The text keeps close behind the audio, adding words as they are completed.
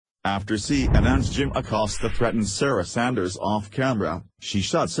After CNN's Jim Acosta threatens Sarah Sanders off camera, she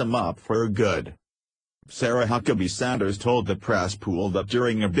shuts him up for good. Sarah Huckabee Sanders told the press pool that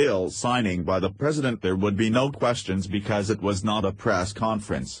during a bill signing by the president there would be no questions because it was not a press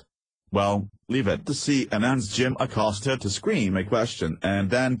conference. Well, leave it to CNN's Jim Acosta to scream a question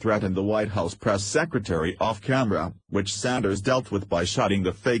and then threaten the White House press secretary off camera, which Sanders dealt with by shutting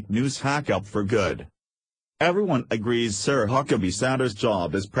the fake news hack up for good. Everyone agrees Sarah Huckabee Sanders'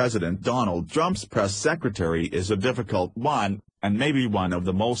 job as President Donald Trump's press secretary is a difficult one, and maybe one of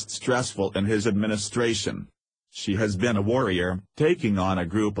the most stressful in his administration. She has been a warrior, taking on a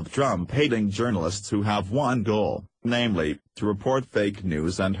group of Trump-hating journalists who have one goal, namely, to report fake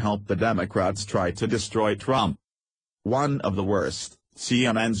news and help the Democrats try to destroy Trump. One of the worst,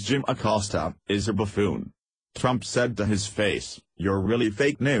 CNN's Jim Acosta, is a buffoon. Trump said to his face, "You're really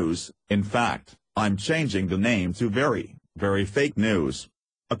fake news. In fact, I'm changing the name to very, very fake news."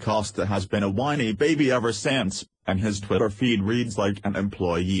 Acosta has been a whiny baby ever since, and his Twitter feed reads like an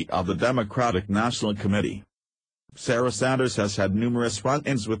employee of the Democratic National Committee. Sarah Sanders has had numerous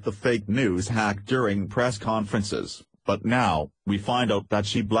run-ins with the fake news hack during press conferences, but now, we find out that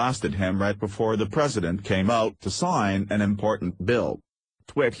she blasted him right before the president came out to sign an important bill.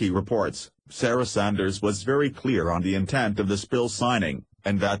 Twitty reports, Sarah Sanders was very clear on the intent of this bill signing,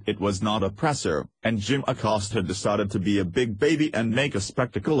 and that it was not a presser, and Jim Acosta decided to be a big baby and make a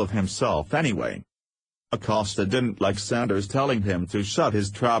spectacle of himself anyway. Acosta didn't like Sanders telling him to shut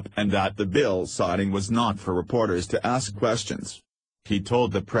his trap and that the bill signing was not for reporters to ask questions. He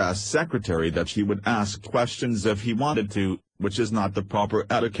told the press secretary that he would ask questions if he wanted to, which is not the proper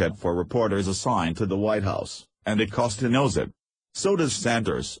etiquette for reporters assigned to the White House, and Acosta knows it. So does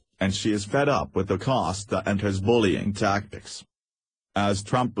Sanders, and she is fed up with Acosta and his bullying tactics. As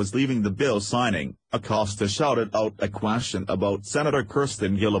Trump was leaving the bill signing, Acosta shouted out a question about Senator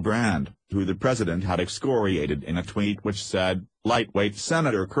Kirsten Gillibrand, who the president had excoriated in a tweet which said, "Lightweight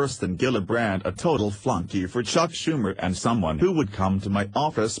Senator Kirsten Gillibrand, a total flunky for Chuck Schumer and someone who would come to my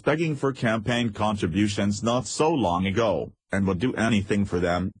office begging for campaign contributions not so long ago, and would do anything for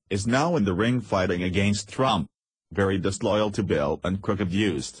them, is now in the ring fighting against Trump. Very disloyal to Bill and crooked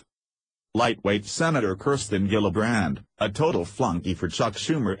used. Lightweight Senator Kirsten Gillibrand, a total flunky for Chuck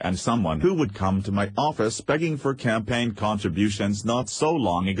Schumer and someone who would come to my office begging for campaign contributions not so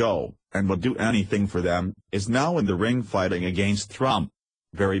long ago, and would do anything for them, is now in the ring fighting against Trump.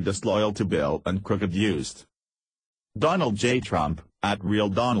 Very disloyal to Bill and crooked used." Donald J. Trump, at Real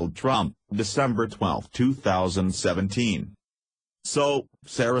Donald Trump, December 12, 2017. So,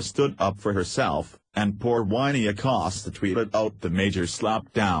 Sarah stood up for herself, and poor whiny Acosta tweeted out the major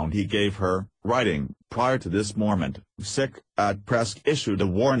slapdown he gave her, writing, "Prior to this moment, sick, at press issued a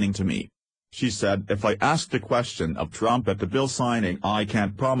warning to me. She said if I asked a question of Trump at the bill signing I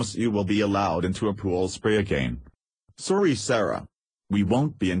can't promise you will be allowed into a pool spray again. Sorry Sarah. We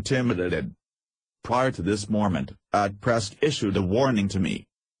won't be intimidated. Prior to this moment, at press issued a warning to me.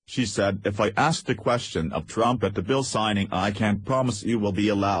 She said if I asked a question of Trump at the bill signing I can't promise you will be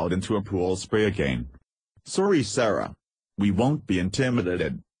allowed into a pool spray again. Sorry Sarah. We won't be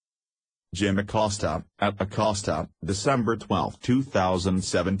intimidated." Jim Acosta, at Acosta, December 12,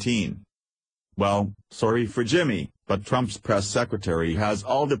 2017. Well, sorry for Jimmy, but Trump's press secretary has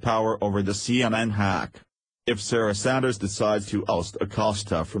all the power over the CNN hack. If Sarah Sanders decides to oust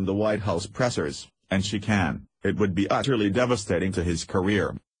Acosta from the White House pressers, and she can, it would be utterly devastating to his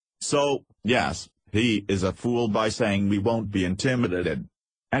career. So, yes, he is a fool by saying we won't be intimidated.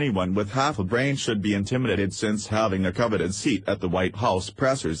 Anyone with half a brain should be intimidated since having a coveted seat at the White House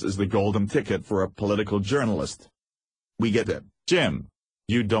pressers is the golden ticket for a political journalist. We get it, Jim.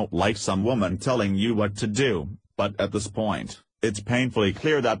 You don't like some woman telling you what to do, but at this point, it's painfully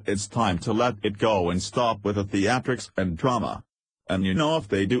clear that it's time to let it go and stop with the theatrics and drama. And you know if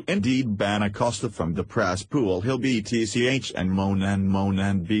they do indeed ban Acosta from the press pool he'll be tch and moan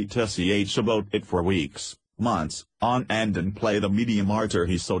and be tch about it for weeks, months, on end and play the media martyr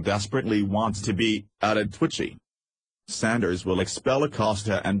he so desperately wants to be, added Twitchy. Sanders will expel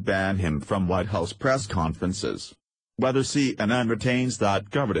Acosta and ban him from White House press conferences. Whether CNN retains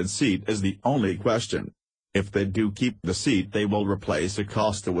that coveted seat is the only question. If they do keep the seat they will replace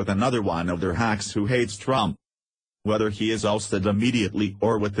Acosta with another one of their hacks who hates Trump. Whether he is ousted immediately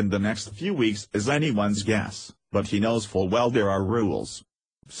or within the next few weeks is anyone's guess, but he knows full well there are rules.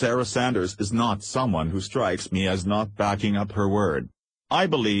 Sarah Sanders is not someone who strikes me as not backing up her word. I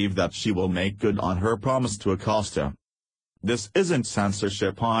believe that she will make good on her promise to Acosta. This isn't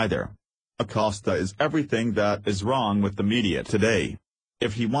censorship either. Acosta is everything that is wrong with the media today.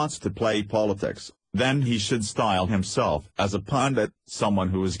 If he wants to play politics, then he should style himself as a pundit, someone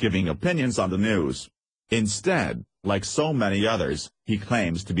who is giving opinions on the news. Instead, like so many others, he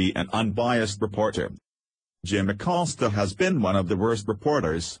claims to be an unbiased reporter. Jim Acosta has been one of the worst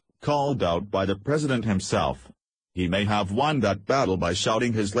reporters, called out by the president himself. He may have won that battle by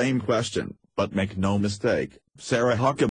shouting his lame question, but make no mistake, Sarah Huckabee